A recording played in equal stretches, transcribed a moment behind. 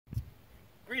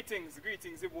Greetings,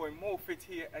 your boy Mofit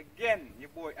here again, your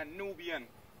boy Anewbian.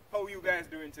 How you guys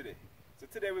doing today? So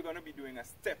today we're going to be doing a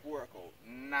step workout,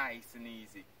 nice and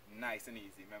easy.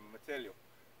 Remember I tell you,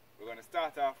 we're going to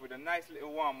start off with a nice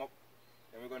little warm-up,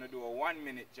 then we're going to do a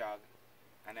 1-minute jog,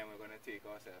 and then we're going to take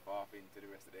ourselves off into the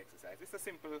rest of the exercise. It's a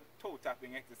simple toe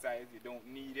tapping exercise. You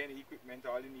don't need any equipment,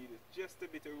 all you need is just a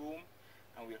bit of room,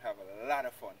 and we'll have a lot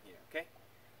of fun here, okay?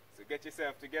 So get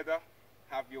yourself together,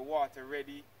 have your water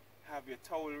ready, have your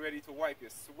towel ready to wipe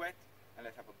your sweat, and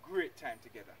let's have a great time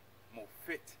together. More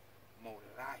fit, more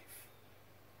life.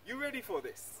 You ready for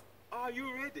this? Are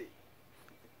you ready?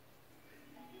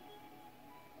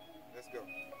 Let's go.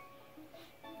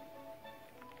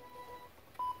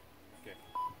 Okay.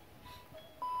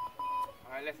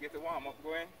 Alright, let's get the warm up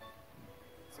going.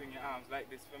 Swing your arms like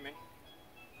this for me.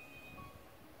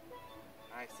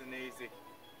 Nice and easy.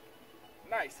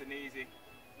 Nice and easy.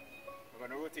 We're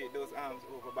going to rotate those arms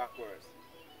over backwards.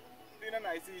 Doing a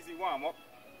nice easy warm up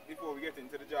before we get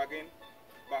into the jogging.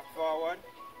 Back forward.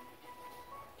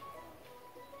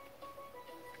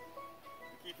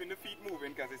 Keeping the feet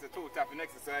moving because it's a toe tapping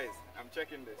exercise. I'm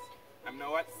checking this. I'm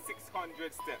now at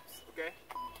 600 steps, okay?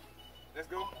 Let's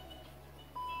go.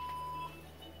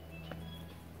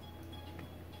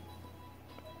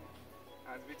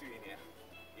 Hands between here.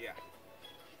 Yeah.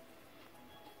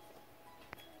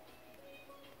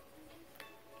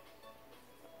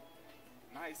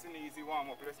 Nice and easy warm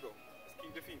up. Let's go. Let's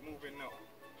keep the feet moving now.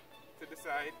 To the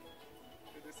side,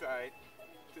 to the side,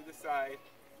 to the side,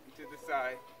 and to the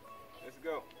side. Let's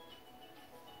go.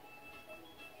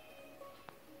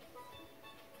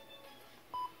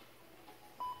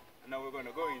 And now we're going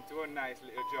to go into a nice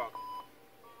little jog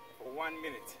for 1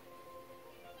 minute.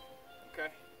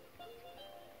 Okay?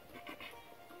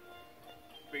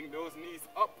 Bring those knees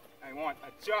up. I want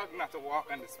a jog, not a walk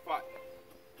on the spot.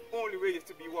 Only way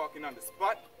to be walking on the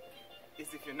spot is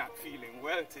if you're not feeling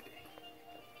well today.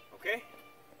 Okay?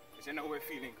 But you know we're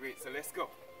feeling great, so let's go.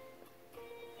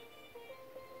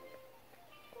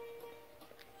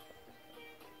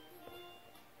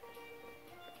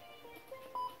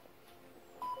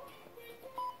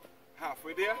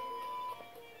 Halfway there.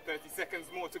 30 seconds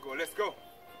more to go. Let's go.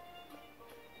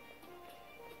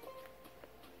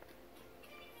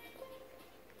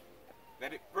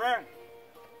 Let it burn.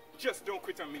 Just don't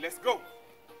quit on me. Let's go.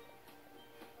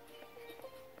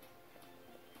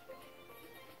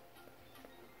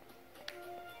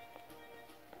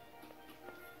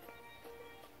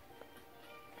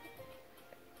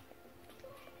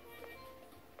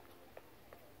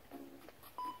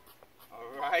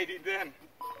 Alrighty then.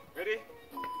 Ready?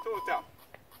 Toe tap.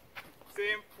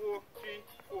 Same 4, 3,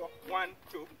 4. 1,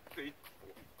 2, 3,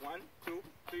 4. 1, 2,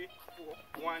 3,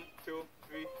 4. 1, 2,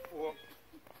 3, 4.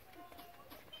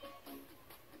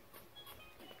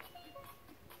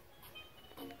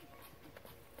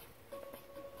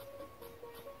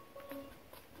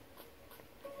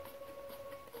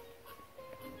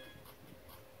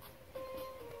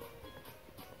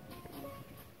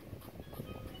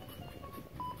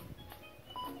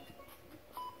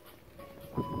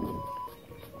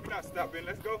 Not stopping,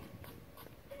 let's go.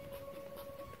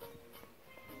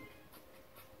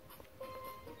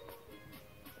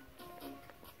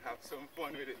 Have some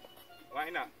fun with it. Why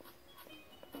not?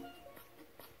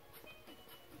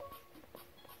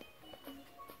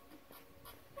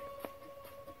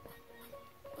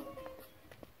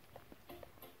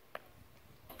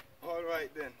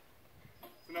 Alright then.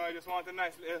 So now I just want a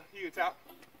nice little heel tap.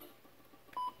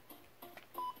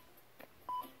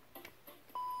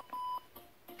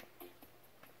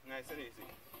 Nice and easy.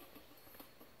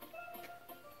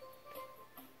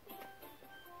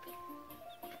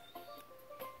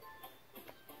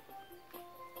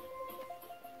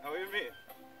 How you mean?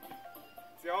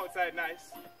 See outside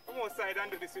nice? Come outside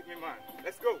and do this with me, man.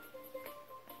 Let's go.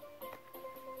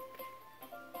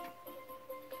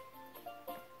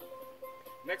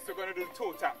 Next we're going to do the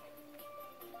toe tap.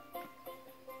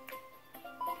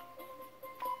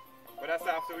 But that's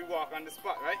after we walk on the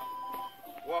spot, right?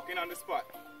 Walking on the spot.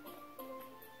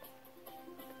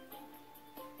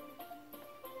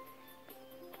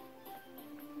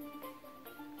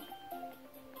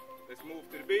 Let's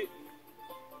move to the beat.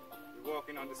 We're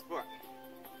walking on the spot.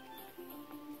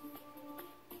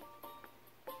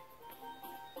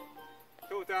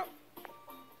 Toe tap.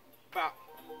 Back.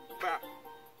 Back.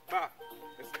 Back.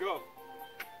 Let's go.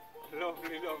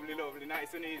 Lovely, lovely, lovely.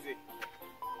 Nice and easy.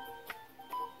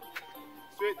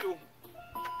 Straight to.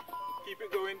 Keep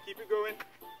it going, keep it going.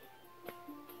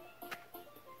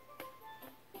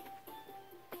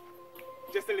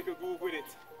 Just a little groove with it.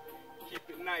 Keep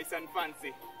it nice and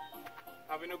fancy.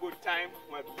 having a good time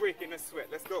while breaking a sweat.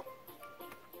 Let's go.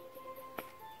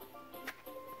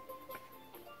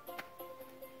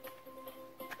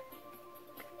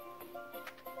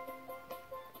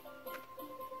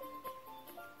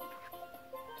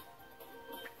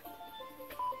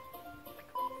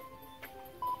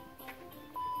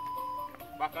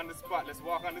 Back on the spot. Let's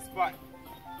walk on the spot.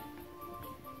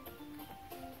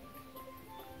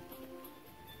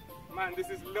 Man, this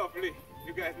is lovely.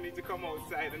 You guys need to come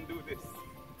outside and do this.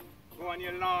 Go on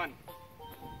your lawn.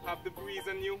 Have the breeze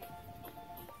on you.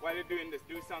 While you're doing this,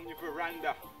 do some on your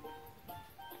veranda.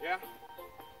 Yeah?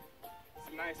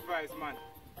 It's a nice vibes, man.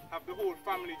 Have the whole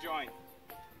family join.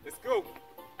 Let's go.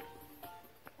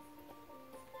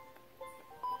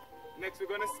 Next, we're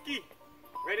gonna ski.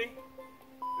 Ready?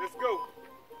 Let's go.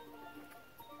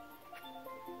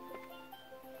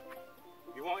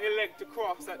 You want your leg to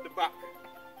cross at the back.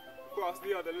 Cross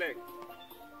the other leg.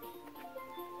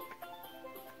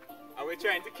 And we're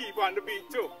trying to keep on the beat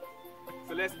too.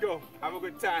 So let's go. Have a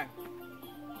good time.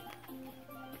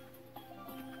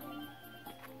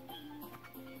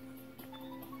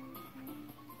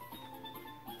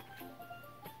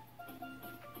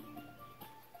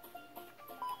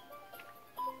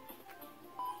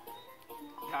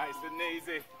 Nice and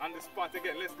easy. On the spot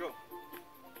again. Let's go.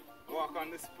 Walk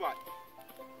on the spot.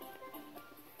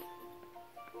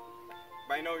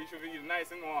 By now you should be nice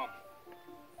and warm.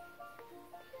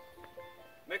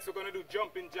 Next we're going to do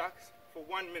jumping jacks for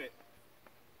 1 minute.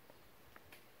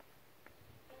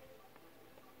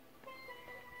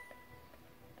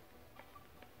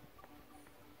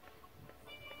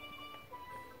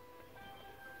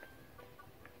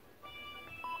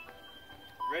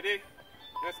 Ready?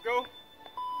 Let's go.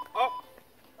 Up.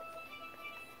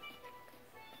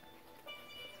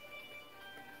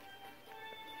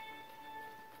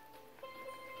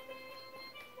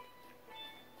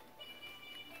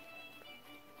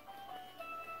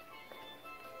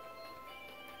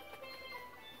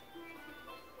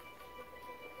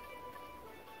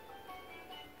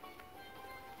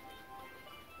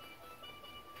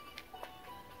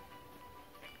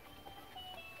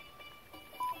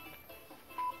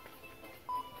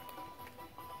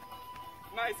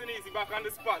 Nice and easy, back on the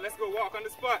spot. Let's go walk on the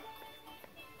spot.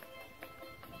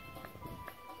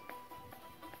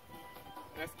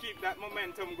 Let's keep that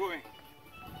momentum going.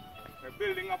 We're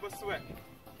building up a sweat.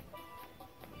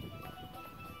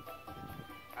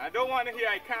 I don't want to hear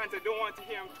I can't. I don't want to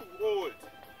hear I'm too old.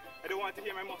 I don't want to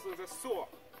hear my muscles are sore.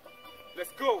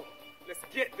 Let's go. Let's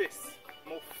get this.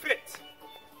 More fit.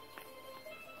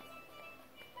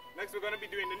 Next we're going to be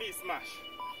doing the knee smash.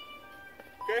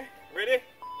 Okay, ready?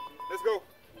 Let's go.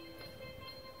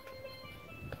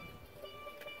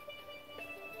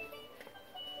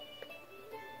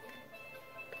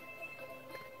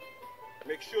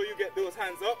 Make sure you get those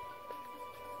hands up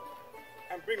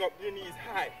and bring up your knees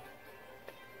high.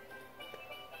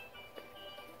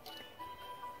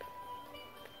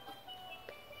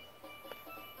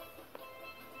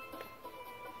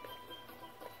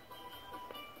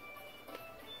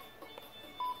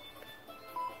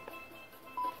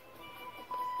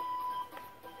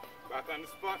 Back on the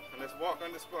spot and let's walk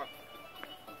on the spot.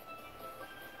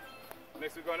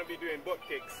 Next we're going to be doing butt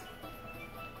kicks.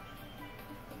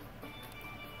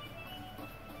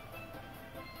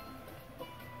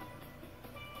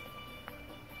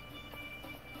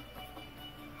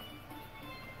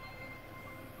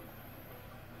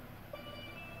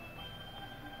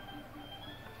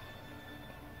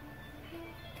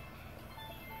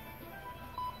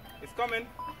 It's coming.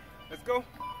 Let's go.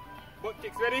 Butt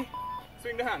kicks ready.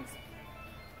 Swing the hands.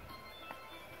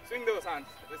 Swing those hands.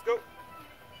 Let's go.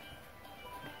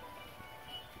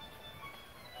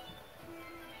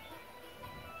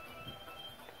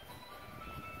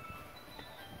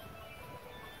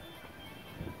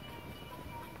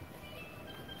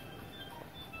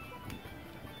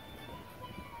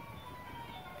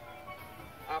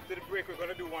 After the break, we're going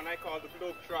to do one I call the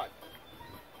globe trot.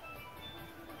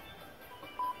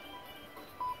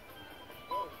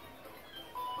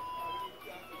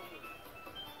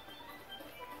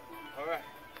 Alright,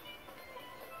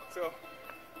 so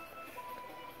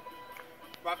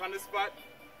back on the spot.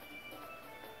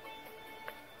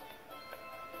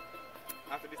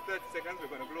 After these 30 seconds, we're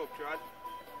going to globe trot.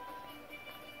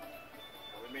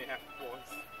 We may have to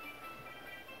pause.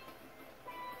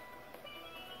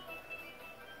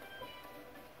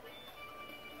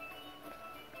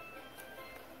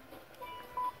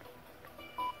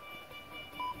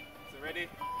 So ready?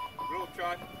 Globe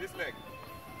trot this leg.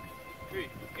 3,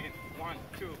 in, 1,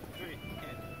 2, 3,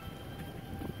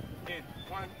 in,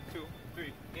 1, 2,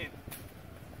 3, in,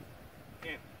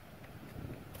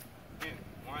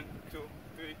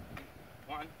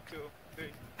 1, 2, 3.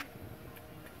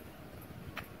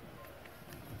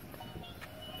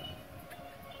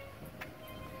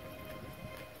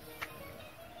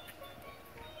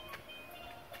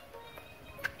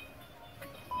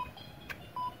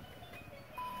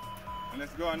 And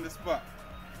let's go on the spot.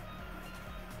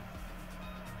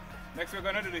 Next we're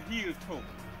gonna do the heel toe.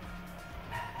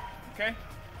 Okay?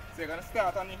 So you're gonna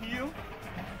start on your heel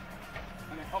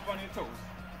and then up on your toes.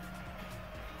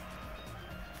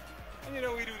 And you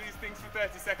know we do these things for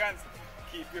 30 seconds.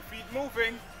 Keep your feet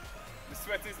moving. The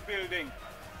sweat is building.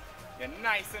 You're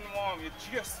nice and warm. You're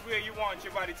just where you want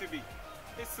your body to be.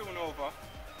 It's soon over.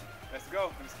 Let's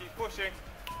go. Let's keep pushing.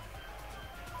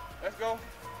 Let's go.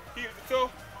 Heel to toe.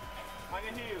 On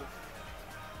your heels.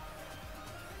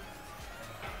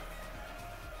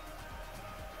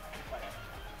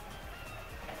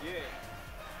 Yeah.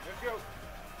 Let's go.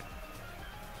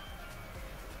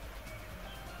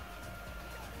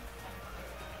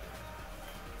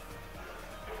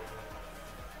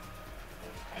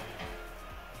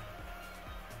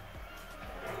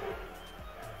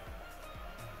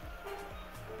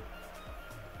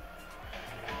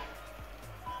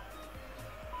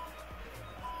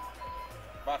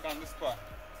 Back on the spot.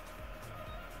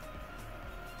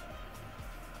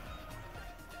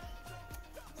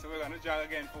 So we're going to jog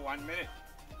again for 1 minute.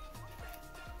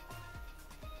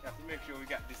 You have to make sure we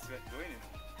get this sweat going, you know.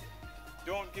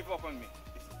 Don't give up on me.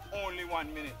 It's only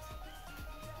 1 minute.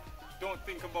 Don't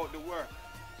think about the work.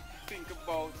 Think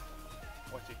about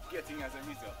what you're getting as a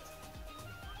result.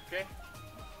 Okay?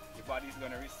 Your body's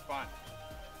going to respond.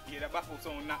 You hear the baffle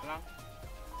sound not long?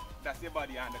 That's your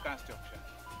body under construction.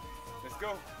 Let's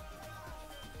go.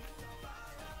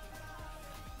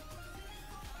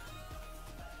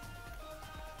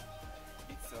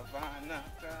 It's Savannah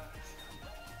class.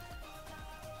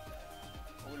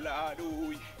 Oh Lord,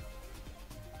 ooh.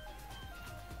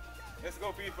 Let's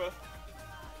go, people.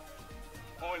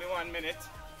 Only 1 minute.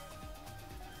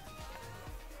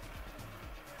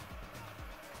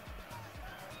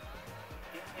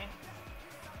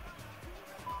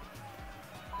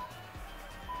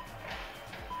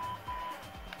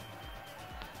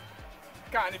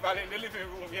 Carnival in the living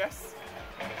room, yes.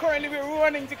 Currently we're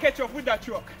running to catch up with that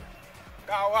truck.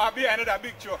 We're behind that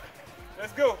big truck.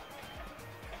 Let's go.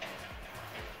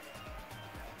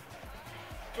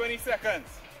 20 seconds.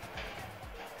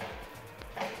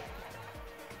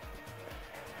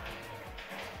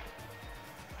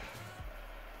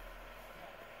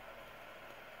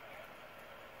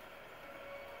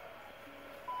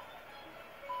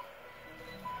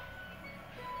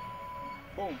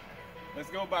 Boom. Let's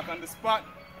go back on the spot.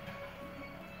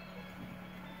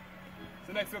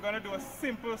 So next we're going to do a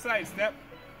simple side step.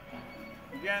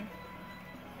 Again.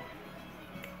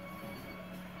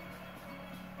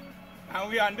 And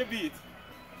we're on the beat.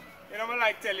 You know, I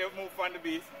like to tell you move on the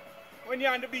beat. When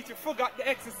you're on the beat, you forgot the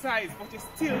exercise, but you're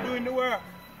still doing the work.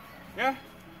 Yeah?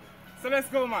 So let's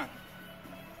go, man.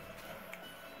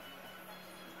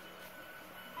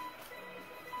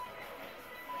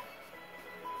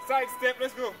 Side step,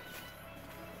 let's go.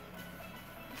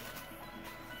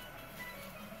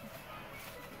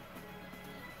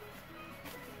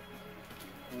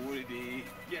 All day.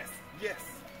 Yes, yes.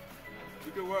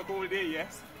 We can work all day,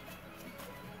 yes.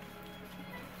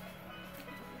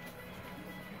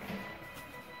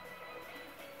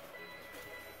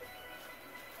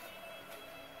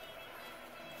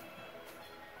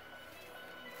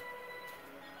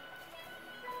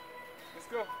 Let's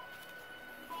go.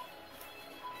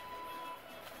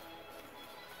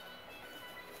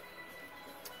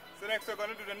 So next we're going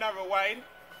to do the narrow wide.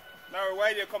 Narrow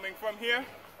wide, you're coming from here.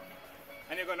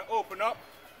 And you're going to open up.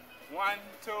 1,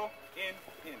 2,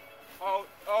 in. Out,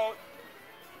 out.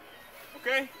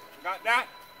 Okay? Got that?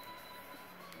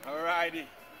 Alrighty.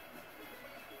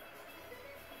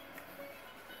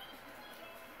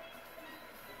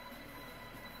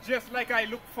 Just like I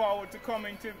look forward to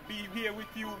coming to be here with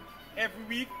you every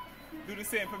week, do the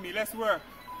same for me. Let's work.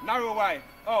 Narrow wide.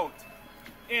 Out.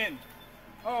 In.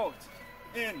 Out.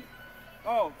 In.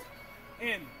 Out.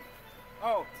 In.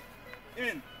 Out.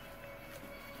 In.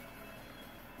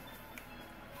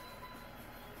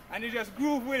 And you just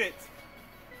groove with it.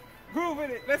 Groove with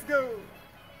it. Let's go.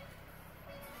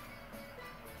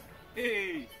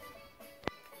 Hey.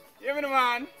 Hear me,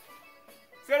 man.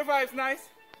 75's nice.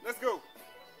 Let's go.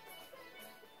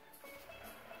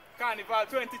 Carnival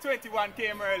 2021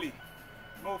 came early.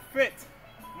 More fit,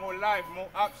 more life, more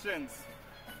options.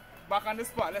 Back on the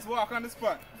spot. Let's walk on the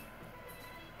spot.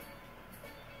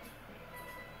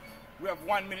 We have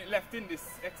 1 minute left in this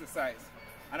exercise.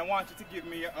 And I want you to give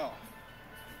me your all.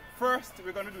 First,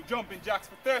 we're going to do jumping jacks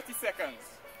for 30 seconds.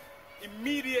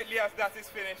 Immediately as that is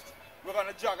finished, we're going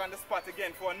to jog on the spot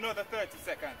again for another 30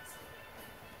 seconds.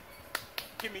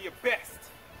 Give me your best.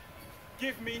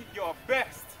 Give me your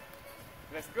best.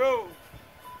 Let's go.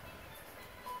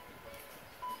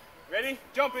 Ready?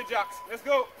 Jumping jacks. Let's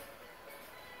go.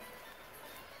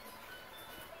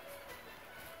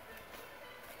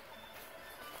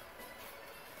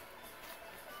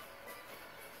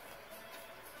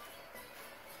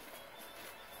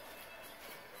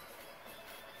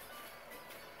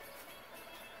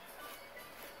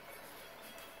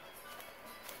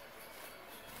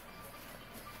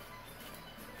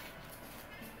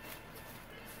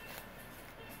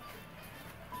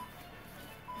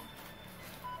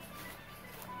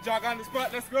 Jog on the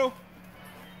spot, let's go.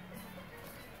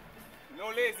 No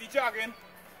lazy jogging.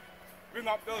 Bring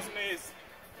up those knees.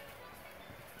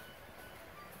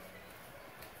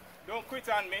 Don't quit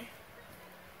on me.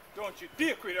 Don't you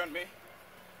dare quit on me.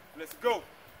 Let's go.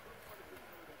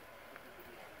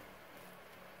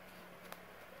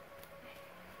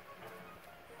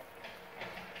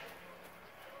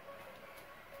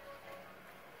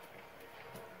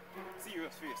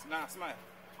 Serious face, now smile.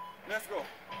 Let's go.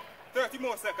 30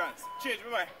 more seconds. Change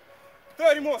my mind.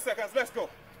 30 more seconds. Let's go.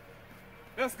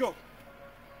 Let's go.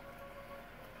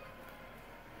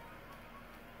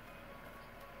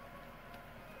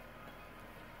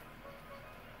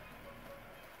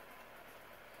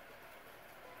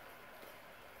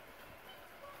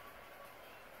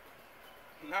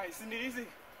 Nice and easy.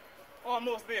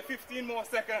 Almost there. 15 more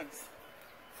seconds.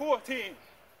 14.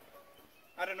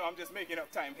 I don't know. I'm just making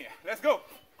up time here. Let's go.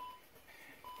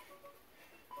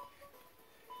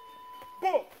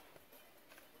 Boom!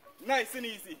 Nice and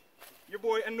easy. Your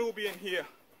boy Anewbian here.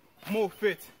 More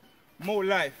fit, more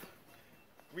life.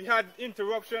 We had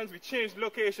interruptions, we changed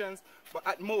locations, but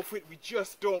at More Fit we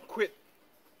just don't quit.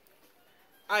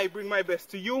 I bring my best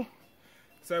to you,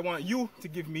 so I want you to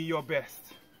give me your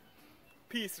best.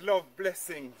 Peace, love,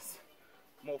 blessings.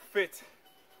 More fit,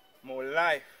 more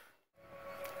life.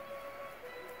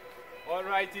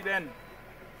 Alrighty then.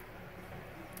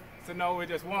 So now we're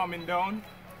just warming down.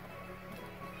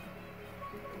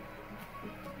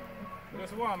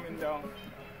 Just warming down.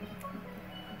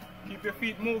 Keep your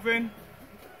feet moving.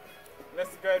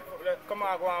 Let's go. Come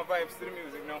on, go on vibes to the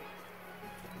music now.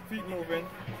 Feet moving.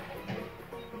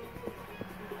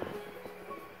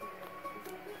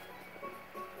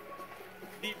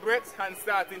 Deep breaths, hands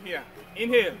starting here.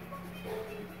 Inhale.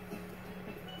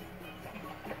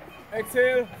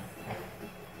 Exhale.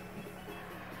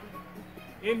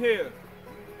 Inhale.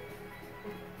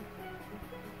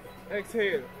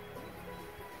 Exhale.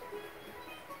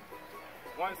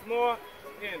 Once more,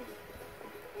 in.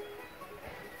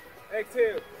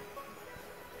 Exhale.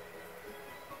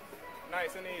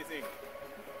 Nice and easy.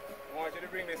 I want you to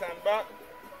bring this hand back.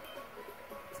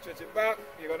 Stretch it back.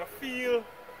 You're going to feel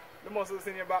the muscles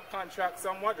in your back contract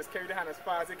somewhat. Just carry the hand as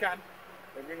far as you can.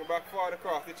 Then bring it back forward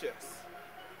across the chest.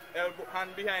 Elbow,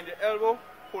 hand behind your elbow.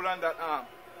 Pull on that arm.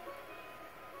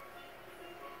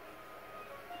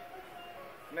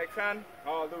 Next hand,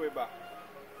 all the way back.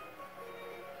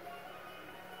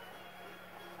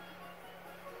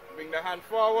 Bring the hand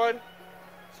forward,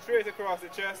 straight across the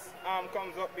chest, arm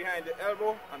comes up behind the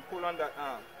elbow and pull on that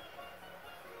arm.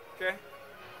 Okay?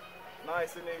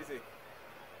 Nice and easy.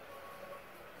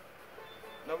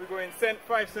 Now we're going cent,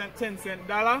 5 cent, 10 cent,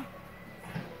 dollar.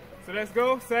 So let's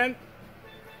go, cent.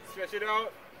 Stretch it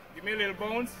out. Give me a little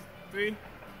bounce. 3,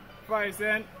 5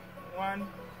 cent, 1,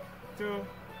 2,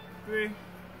 3,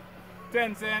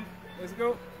 10 cent. Let's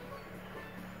go.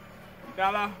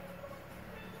 Dollar.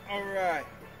 Alright.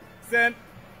 Cent,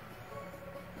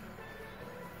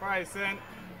 5 cent,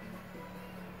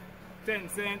 10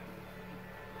 cent,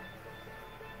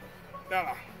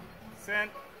 dollar.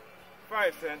 Cent,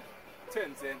 5 cent,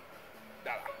 10 cent,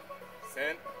 dollar.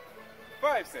 Cent,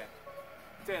 5 cent,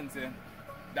 10 cent,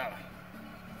 dollar.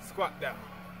 Squat down.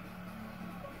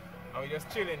 And we're just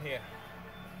chilling here.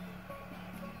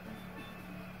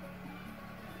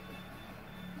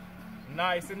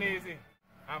 Nice and easy.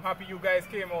 I'm happy you guys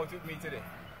came out with me today.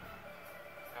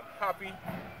 I'm happy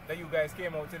that you guys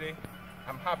came out today.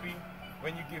 I'm happy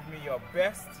when you give me your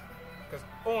best, because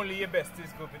only your best is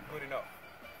good enough.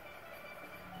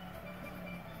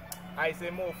 I say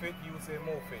more fit, you say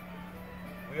more fit.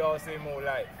 We all say more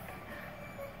life.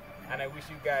 And I wish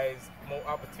you guys more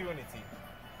opportunity,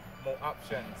 more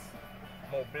options,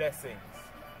 more blessings,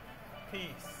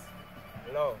 peace,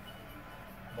 love,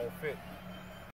 more fit.